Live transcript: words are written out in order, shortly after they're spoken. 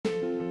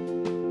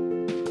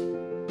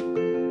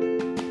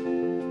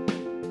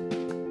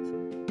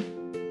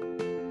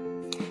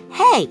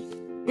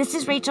This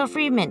is Rachel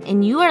Friedman,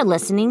 and you are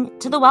listening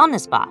to The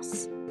Wellness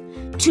Boss.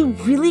 To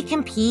really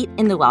compete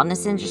in the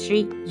wellness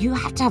industry, you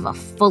have to have a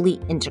fully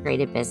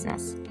integrated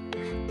business.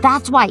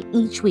 That's why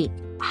each week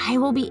I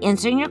will be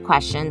answering your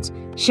questions,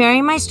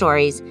 sharing my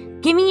stories,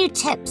 giving you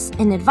tips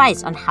and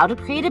advice on how to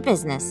create a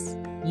business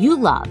you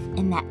love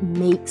and that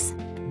makes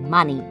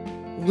money.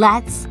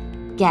 Let's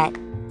get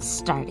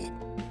started.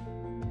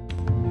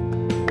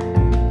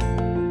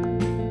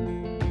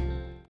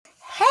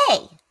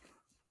 Hey,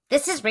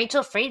 this is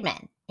Rachel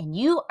Friedman, and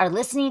you are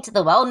listening to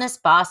the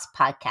Wellness Boss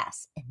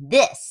Podcast. And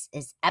this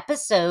is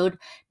episode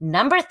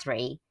number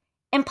 3,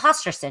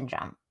 Imposter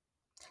Syndrome.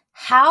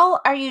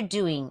 How are you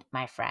doing,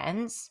 my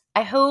friends?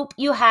 I hope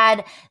you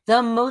had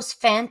the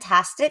most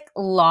fantastic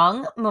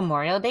long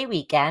Memorial Day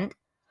weekend.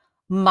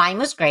 Mine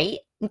was great,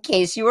 in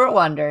case you were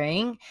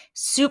wondering.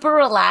 Super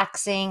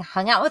relaxing,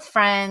 hung out with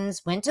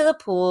friends, went to the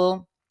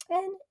pool,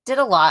 and did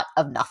a lot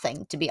of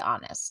nothing, to be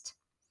honest.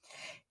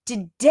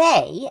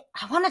 Today,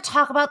 I want to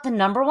talk about the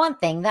number one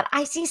thing that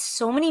I see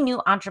so many new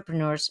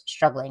entrepreneurs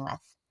struggling with.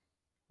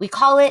 We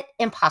call it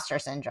imposter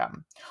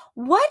syndrome.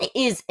 What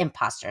is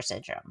imposter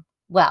syndrome?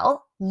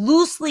 Well,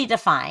 loosely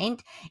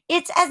defined,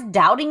 it's as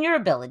doubting your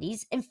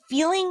abilities and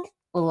feeling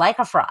like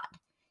a fraud.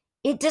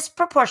 It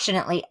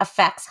disproportionately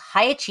affects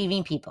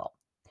high-achieving people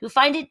who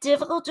find it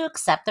difficult to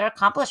accept their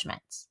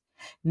accomplishments.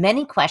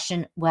 Many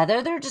question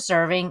whether they're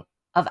deserving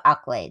of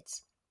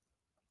accolades.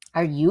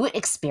 Are you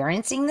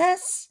experiencing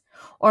this?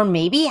 Or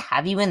maybe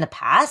have you in the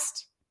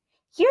past?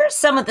 Here are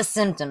some of the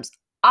symptoms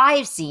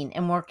I've seen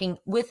in working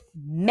with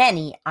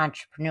many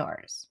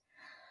entrepreneurs.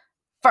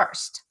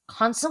 First,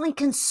 constantly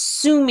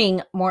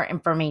consuming more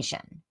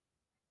information.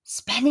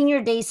 Spending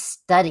your days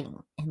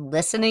studying and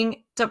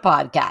listening to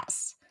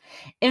podcasts.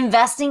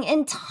 Investing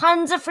in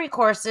tons of free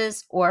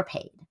courses or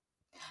paid.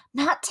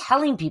 Not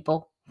telling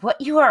people what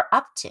you are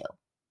up to.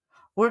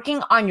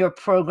 Working on your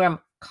program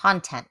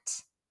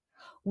content.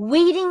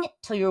 Waiting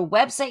till your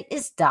website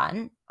is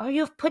done or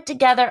you've put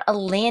together a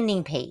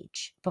landing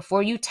page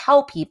before you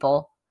tell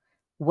people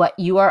what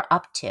you are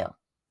up to.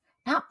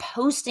 Not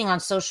posting on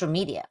social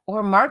media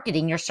or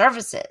marketing your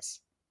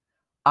services.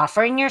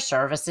 Offering your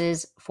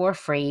services for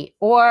free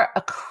or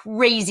a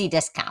crazy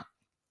discount.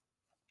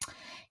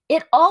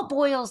 It all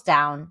boils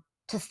down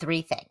to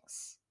 3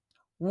 things.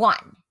 1,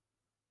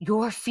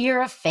 your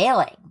fear of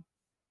failing.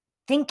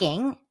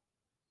 Thinking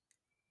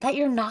that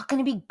you're not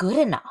going to be good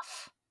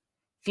enough.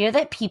 Fear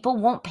that people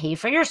won't pay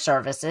for your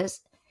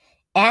services,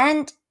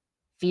 and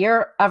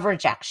fear of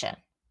rejection.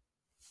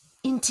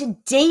 In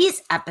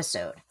today's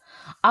episode,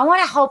 I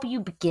want to help you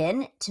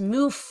begin to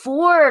move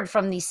forward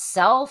from these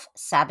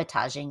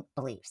self-sabotaging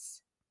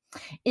beliefs.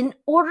 In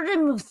order to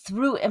move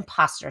through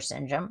imposter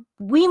syndrome,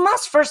 we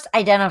must first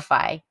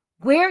identify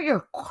where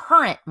your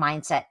current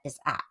mindset is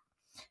at.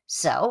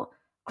 So,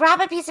 grab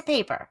a piece of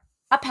paper,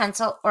 a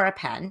pencil, or a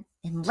pen,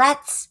 and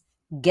let's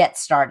get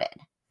started.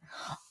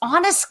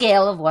 On a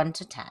scale of 1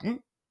 to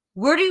 10,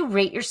 where do you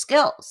rate your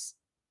skills?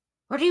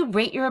 Where do you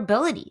rate your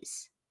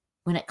abilities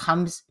when it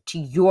comes to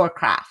your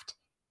craft,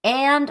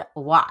 and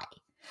why?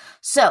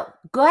 So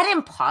go ahead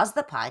and pause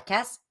the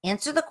podcast,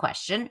 answer the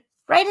question,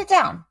 write it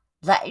down,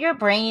 let your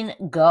brain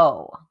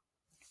go.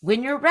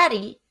 When you're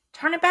ready,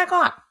 turn it back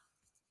on.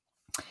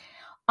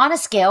 On a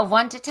scale of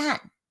 1 to 10,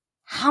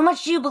 how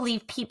much do you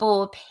believe people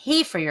will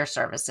pay for your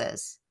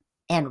services,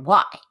 and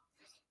why?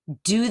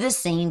 Do the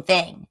same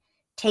thing.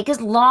 Take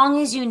as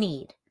long as you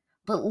need,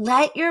 but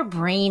let your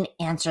brain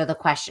answer the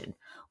question.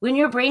 When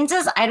your brain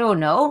says, I don't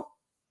know,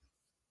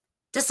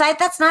 decide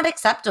that's not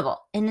acceptable.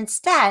 And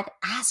instead,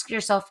 ask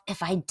yourself,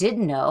 if I did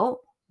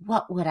know,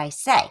 what would I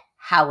say?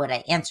 How would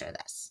I answer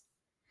this?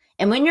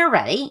 And when you're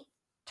ready,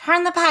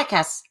 turn the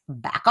podcast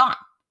back on.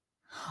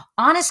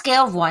 On a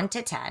scale of 1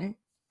 to 10,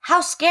 how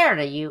scared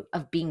are you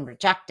of being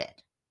rejected?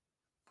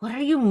 What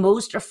are you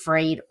most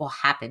afraid will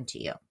happen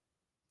to you?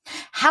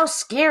 How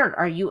scared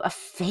are you of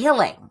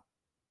failing?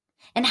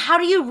 And how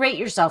do you rate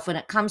yourself when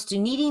it comes to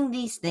needing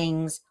these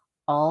things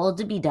all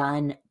to be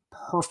done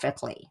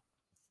perfectly?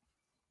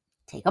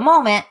 Take a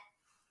moment,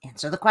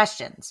 answer the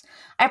questions.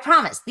 I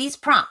promise these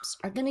prompts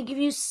are going to give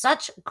you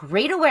such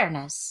great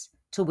awareness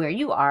to where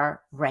you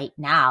are right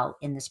now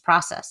in this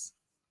process.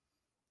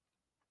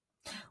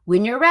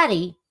 When you're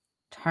ready,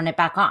 turn it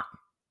back on.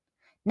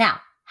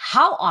 Now,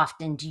 how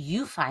often do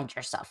you find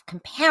yourself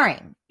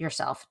comparing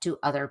yourself to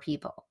other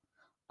people?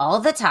 All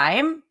the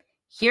time,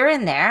 here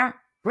and there,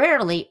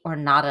 rarely or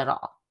not at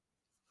all.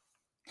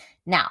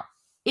 Now,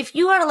 if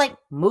you are like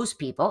most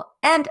people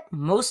and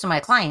most of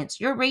my clients,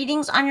 your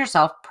ratings on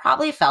yourself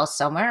probably fell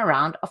somewhere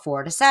around a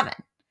 4 to 7.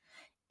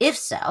 If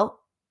so,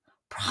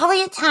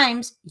 probably at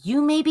times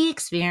you may be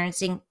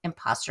experiencing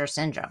imposter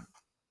syndrome.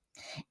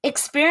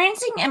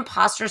 Experiencing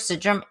imposter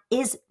syndrome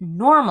is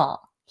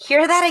normal.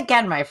 Hear that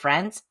again, my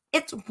friends.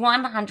 It's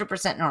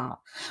 100%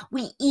 normal.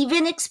 We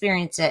even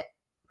experience it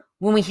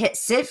when we hit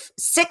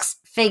 6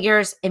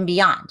 figures and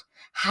beyond.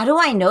 How do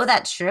I know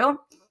that's true?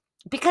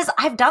 Because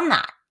I've done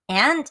that,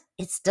 and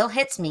it still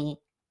hits me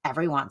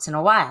every once in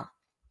a while.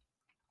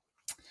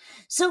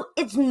 So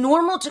it's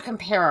normal to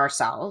compare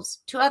ourselves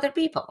to other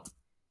people.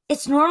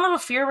 It's normal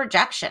to fear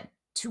rejection,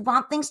 to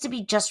want things to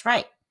be just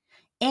right.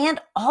 And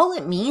all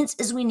it means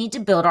is we need to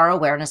build our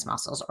awareness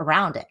muscles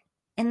around it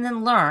and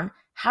then learn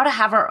how to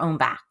have our own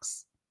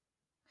backs,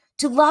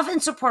 to love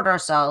and support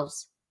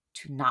ourselves,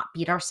 to not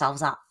beat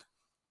ourselves up.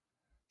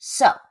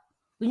 So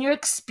when you're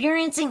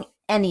experiencing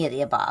any of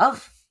the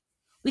above,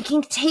 we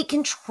can take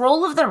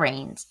control of the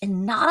reins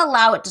and not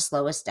allow it to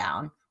slow us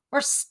down or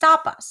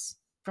stop us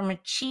from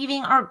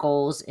achieving our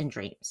goals and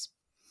dreams.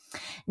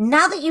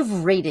 Now that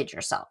you've rated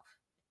yourself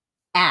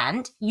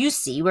and you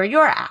see where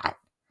you're at,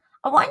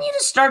 I want you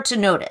to start to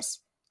notice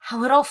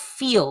how it all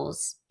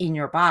feels in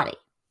your body.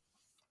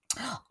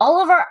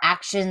 All of our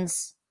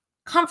actions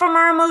come from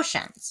our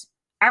emotions.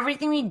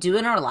 Everything we do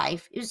in our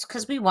life is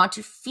because we want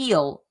to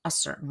feel a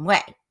certain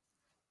way.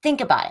 Think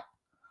about it.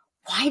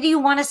 Why do you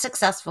want a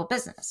successful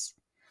business?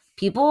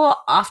 People will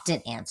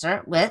often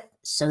answer with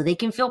so they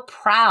can feel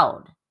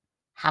proud,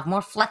 have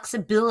more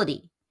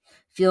flexibility,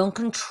 feel in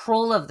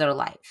control of their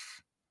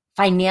life,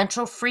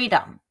 financial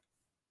freedom,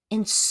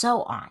 and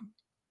so on.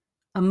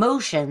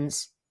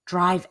 Emotions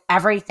drive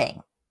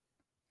everything.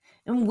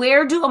 And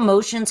where do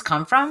emotions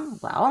come from?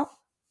 Well,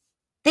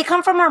 they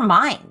come from our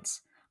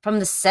minds, from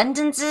the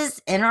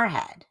sentences in our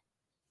head,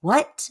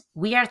 what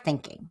we are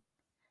thinking,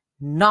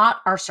 not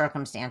our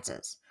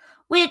circumstances,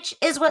 which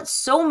is what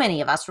so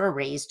many of us were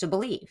raised to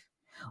believe.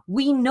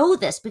 We know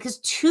this because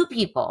two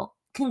people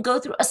can go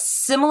through a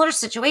similar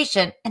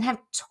situation and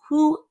have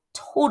two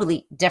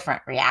totally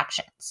different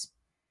reactions.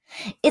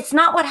 It's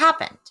not what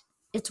happened.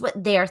 It's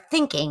what they're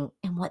thinking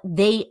and what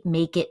they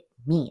make it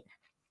mean.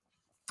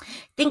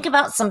 Think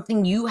about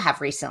something you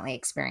have recently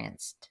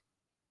experienced.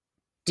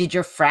 Did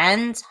your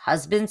friends,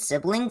 husbands,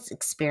 siblings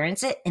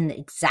experience it in the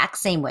exact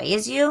same way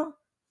as you?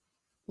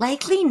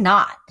 Likely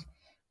not.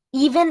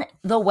 Even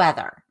the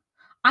weather.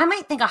 I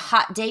might think a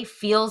hot day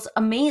feels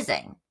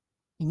amazing,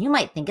 and you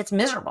might think it's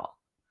miserable.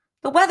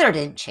 The weather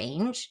didn't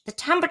change. The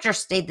temperature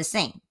stayed the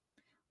same.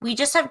 We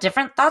just have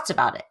different thoughts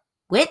about it,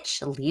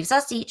 which leaves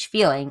us each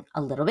feeling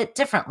a little bit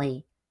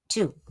differently,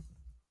 too.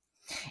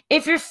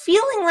 If you're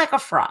feeling like a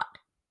fraud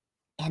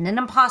and an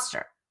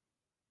imposter,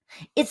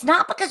 it's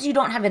not because you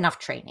don't have enough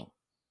training.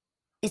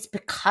 It's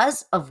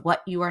because of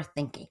what you are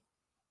thinking.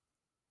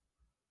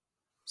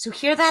 So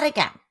hear that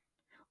again.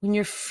 When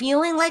you're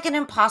feeling like an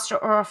imposter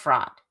or a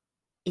fraud,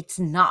 it's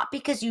not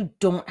because you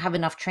don't have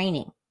enough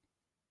training.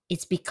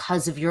 It's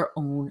because of your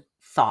own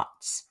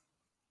thoughts.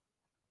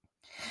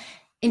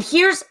 And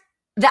here's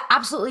the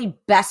absolutely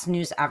best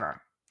news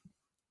ever.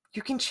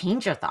 You can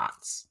change your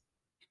thoughts.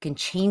 You can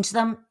change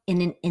them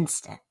in an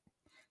instant.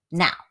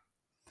 Now,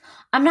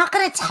 I'm not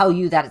going to tell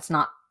you that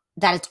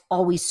it's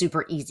always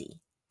super easy.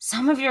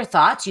 Some of your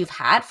thoughts you've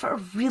had for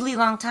a really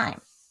long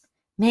time.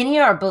 Many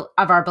of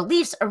our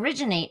beliefs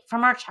originate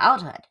from our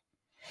childhood.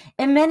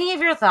 And many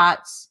of your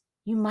thoughts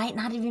you might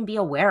not even be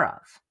aware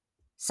of.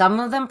 Some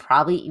of them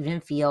probably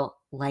even feel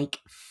like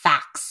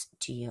facts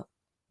to you.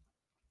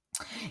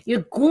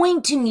 You're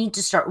going to need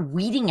to start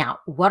weeding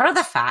out what are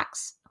the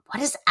facts,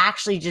 what is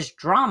actually just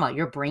drama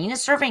your brain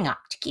is serving up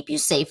to keep you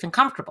safe and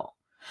comfortable.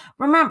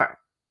 Remember,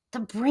 the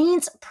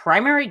brain's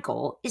primary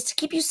goal is to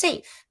keep you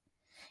safe.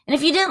 And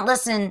if you didn't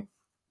listen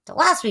to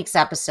last week's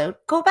episode,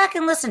 go back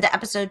and listen to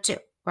episode 2,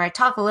 where I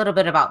talk a little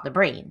bit about the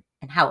brain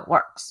and how it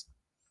works.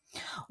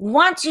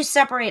 Once you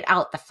separate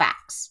out the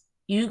facts,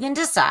 you can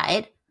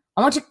decide,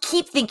 I want to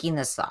keep thinking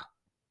this thought.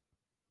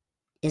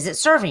 Is it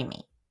serving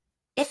me?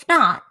 If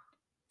not,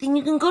 then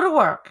you can go to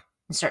work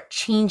and start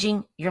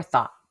changing your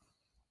thought.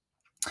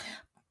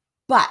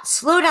 But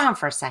slow down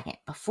for a second.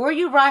 Before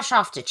you rush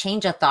off to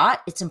change a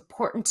thought, it's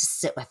important to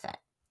sit with it,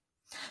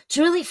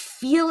 to really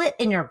feel it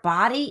in your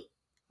body,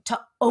 to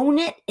own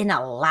it and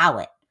allow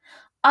it.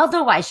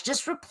 Otherwise,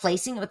 just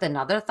replacing it with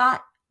another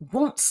thought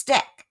won't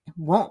stick,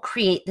 won't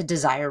create the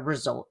desired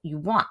result you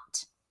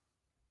want.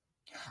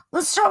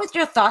 Let's start with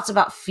your thoughts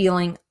about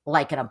feeling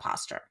like an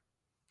imposter.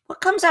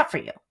 What comes up for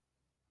you?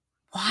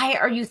 Why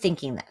are you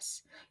thinking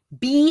this?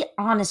 Be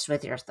honest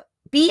with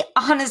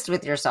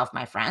yourself,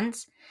 my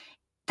friends.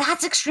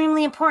 That's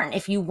extremely important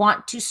if you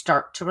want to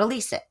start to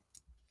release it.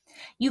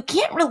 You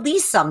can't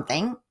release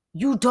something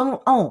you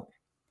don't own.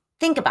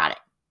 Think about it.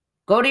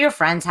 Go to your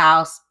friend's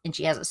house and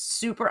she has a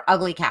super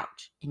ugly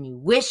couch and you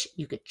wish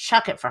you could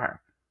chuck it for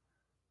her,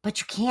 but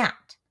you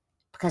can't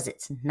because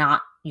it's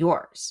not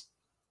yours.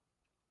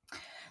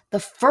 The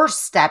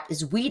first step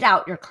is weed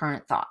out your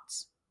current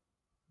thoughts.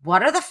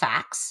 What are the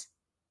facts?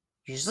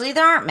 Usually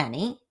there aren't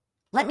many.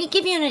 Let me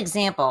give you an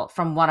example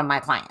from one of my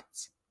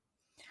clients.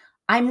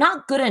 I'm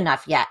not good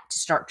enough yet to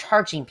start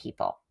charging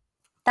people.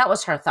 That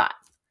was her thought.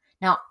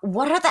 Now,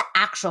 what are the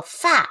actual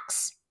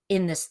facts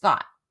in this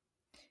thought?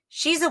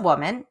 She's a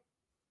woman.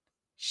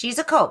 She's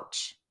a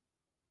coach.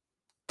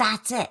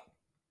 That's it.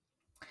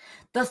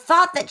 The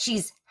thought that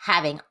she's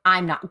having,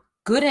 I'm not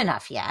good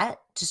enough yet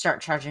to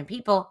start charging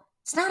people,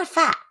 it's not a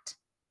fact.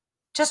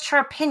 Just her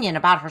opinion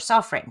about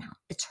herself right now.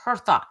 It's her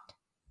thought.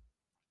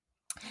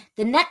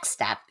 The next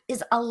step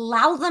is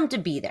allow them to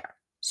be there.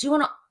 So you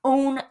want to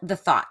own the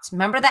thoughts.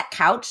 Remember that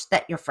couch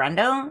that your friend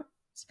owns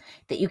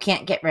that you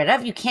can't get rid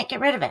of? You can't get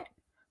rid of it,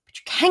 but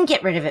you can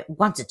get rid of it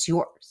once it's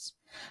yours.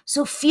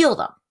 So feel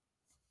them.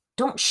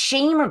 Don't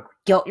shame or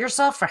guilt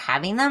yourself for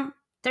having them.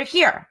 They're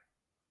here.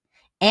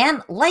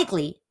 And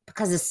likely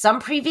because of some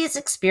previous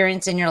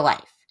experience in your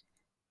life.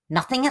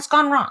 Nothing has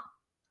gone wrong.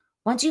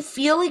 Once you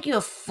feel like you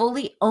have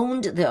fully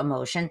owned the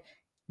emotion,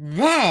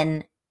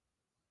 then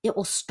it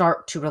will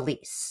start to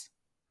release.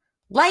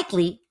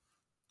 Likely,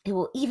 it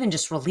will even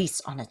just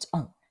release on its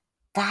own.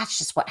 That's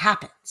just what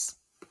happens.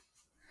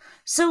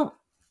 So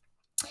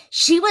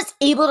she was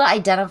able to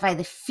identify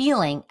the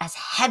feeling as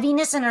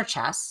heaviness in her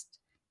chest,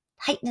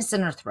 tightness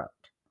in her throat.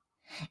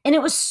 And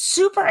it was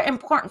super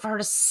important for her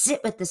to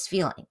sit with this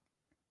feeling,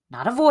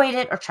 not avoid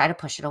it or try to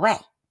push it away.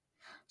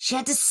 She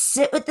had to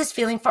sit with this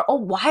feeling for a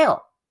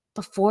while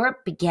before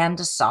it began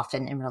to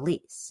soften and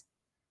release.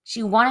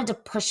 She wanted to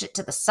push it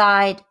to the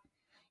side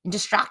and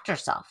distract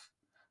herself,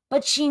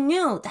 but she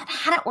knew that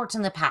hadn't worked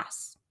in the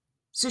past.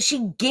 So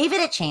she gave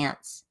it a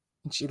chance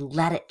and she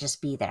let it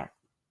just be there.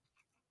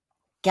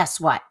 Guess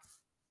what?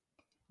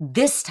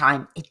 This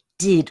time it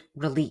did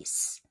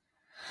release.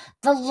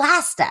 The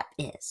last step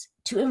is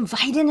to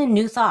invite in a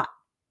new thought,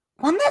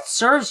 one that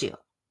serves you,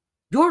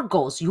 your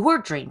goals, your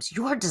dreams,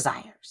 your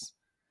desires.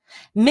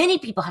 Many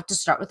people have to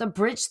start with a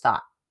bridge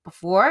thought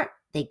before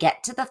they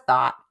get to the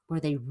thought where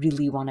they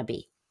really want to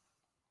be.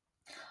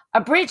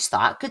 A bridge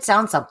thought could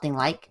sound something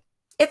like,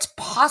 it's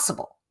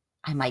possible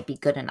I might be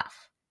good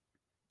enough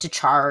to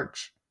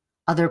charge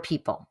other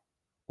people,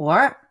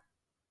 or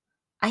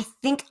I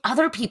think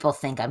other people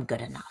think I'm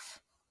good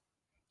enough.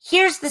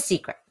 Here's the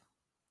secret.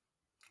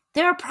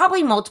 There are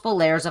probably multiple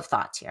layers of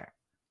thoughts here,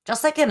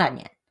 just like an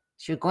onion.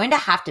 So you're going to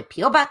have to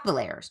peel back the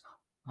layers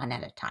one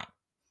at a time.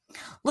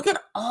 Look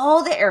at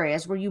all the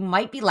areas where you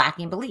might be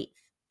lacking belief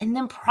and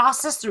then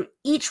process through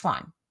each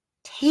one.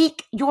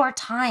 Take your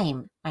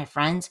time, my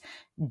friends.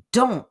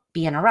 Don't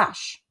be in a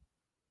rush.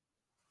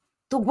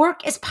 The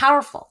work is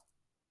powerful.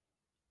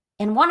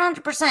 And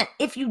 100%,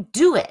 if you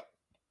do it,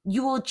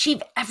 you will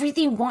achieve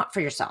everything you want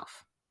for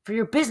yourself, for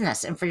your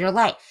business, and for your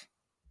life.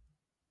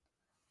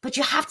 But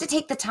you have to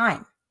take the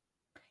time.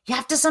 You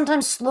have to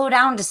sometimes slow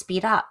down to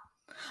speed up.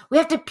 We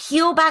have to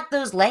peel back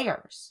those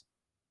layers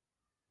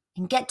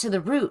and get to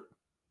the root,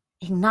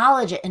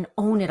 acknowledge it, and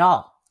own it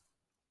all.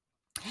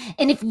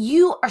 And if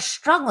you are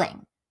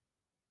struggling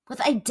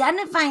with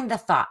identifying the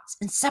thoughts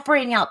and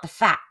separating out the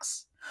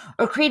facts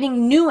or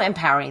creating new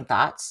empowering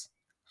thoughts,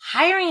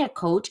 hiring a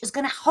coach is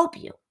going to help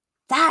you.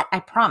 That I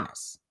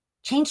promise.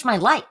 Changed my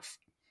life,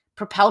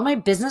 propelled my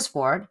business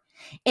forward,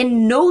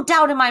 and no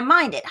doubt in my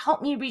mind, it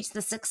helped me reach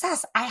the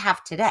success I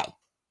have today.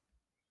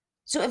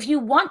 So if you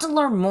want to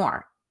learn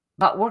more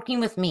about working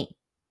with me,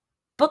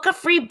 book a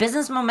free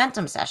business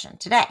momentum session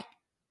today.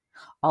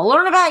 I'll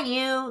learn about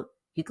you.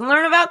 You can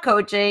learn about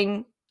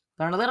coaching,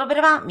 learn a little bit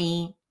about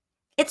me.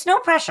 It's no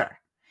pressure.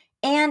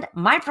 And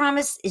my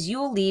promise is you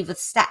will leave with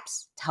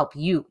steps to help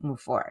you move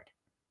forward.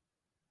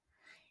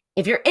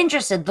 If you're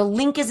interested, the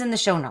link is in the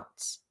show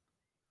notes.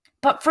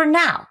 But for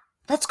now,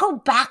 let's go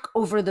back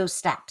over those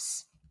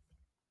steps.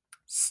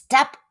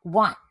 Step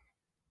 1.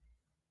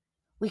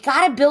 We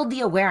got to build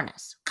the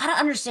awareness. Got to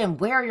understand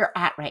where you're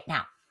at right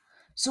now.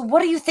 So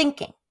what are you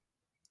thinking?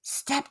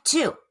 Step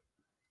 2.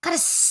 Got to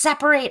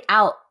separate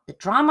out the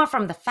drama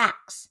from the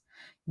facts.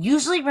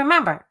 Usually,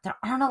 remember, there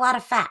aren't a lot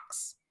of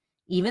facts,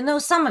 even though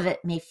some of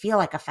it may feel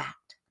like a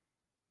fact.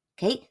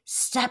 Okay?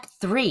 Step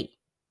 3.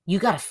 You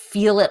got to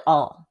feel it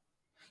all.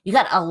 You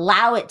got to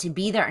allow it to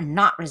be there and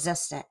not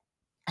resist it,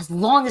 as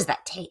long as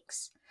that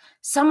takes.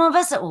 Some of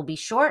us, it will be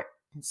short,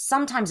 and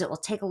sometimes it will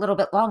take a little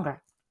bit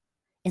longer.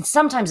 And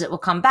sometimes it will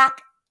come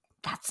back.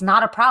 That's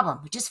not a problem.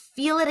 We just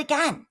feel it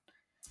again.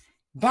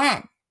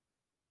 Then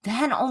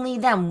only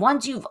then,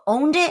 once you've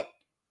owned it,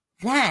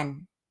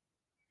 then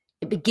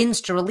it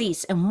begins to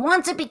release. And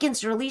once it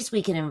begins to release,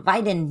 we can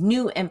invite in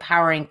new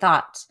empowering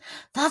thoughts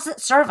that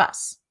serve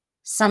us.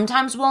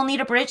 Sometimes we'll need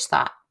a bridge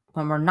thought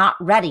when we're not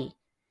ready.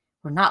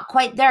 We're not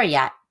quite there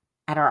yet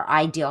at our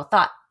ideal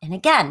thought. And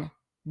again,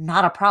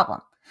 not a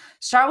problem.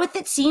 Start with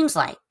it seems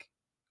like,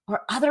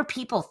 or other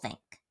people think.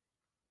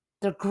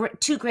 They're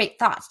two great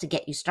thoughts to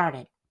get you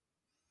started.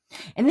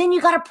 And then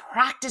you got to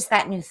practice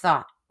that new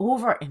thought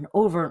over and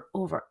over and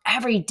over.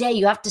 Every day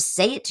you have to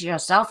say it to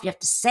yourself. You have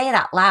to say it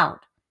out loud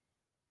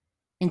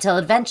until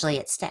eventually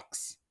it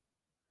sticks.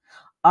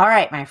 All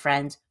right, my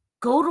friends,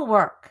 go to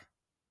work.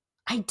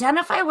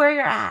 Identify where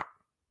you're at.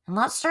 And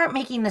let's start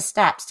making the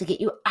steps to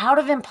get you out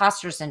of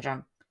imposter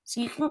syndrome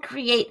so you can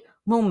create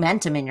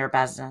momentum in your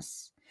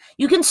business.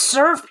 You can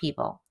serve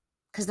people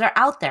because they're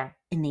out there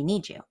and they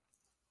need you.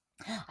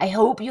 I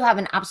hope you have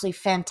an absolutely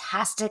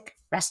fantastic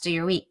rest of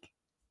your week.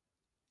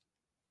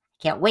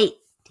 Can't wait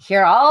to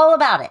hear all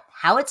about it,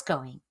 how it's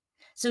going.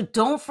 So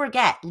don't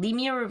forget, leave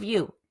me a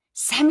review.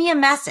 Send me a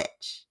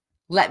message.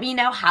 Let me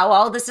know how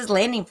all this is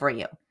landing for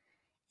you.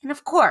 And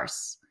of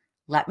course,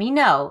 let me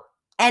know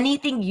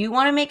anything you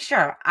want to make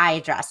sure I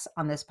address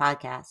on this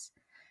podcast.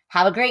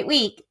 Have a great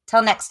week.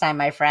 Till next time,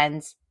 my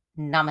friends.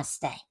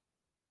 Namaste.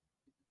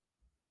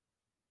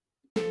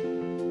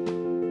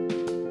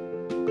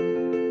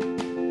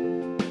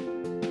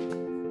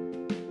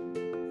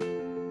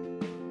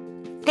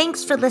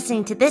 Thanks for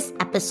listening to this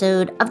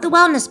episode of The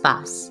Wellness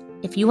Boss.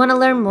 If you want to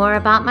learn more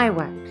about my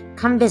work,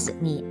 come visit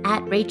me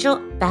at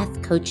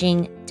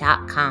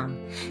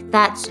rachelbethcoaching.com.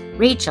 That's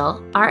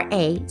Rachel,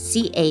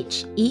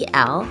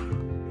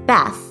 Rachel,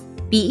 Beth,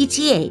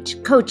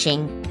 Beth,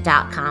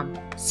 coaching.com.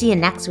 See you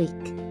next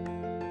week.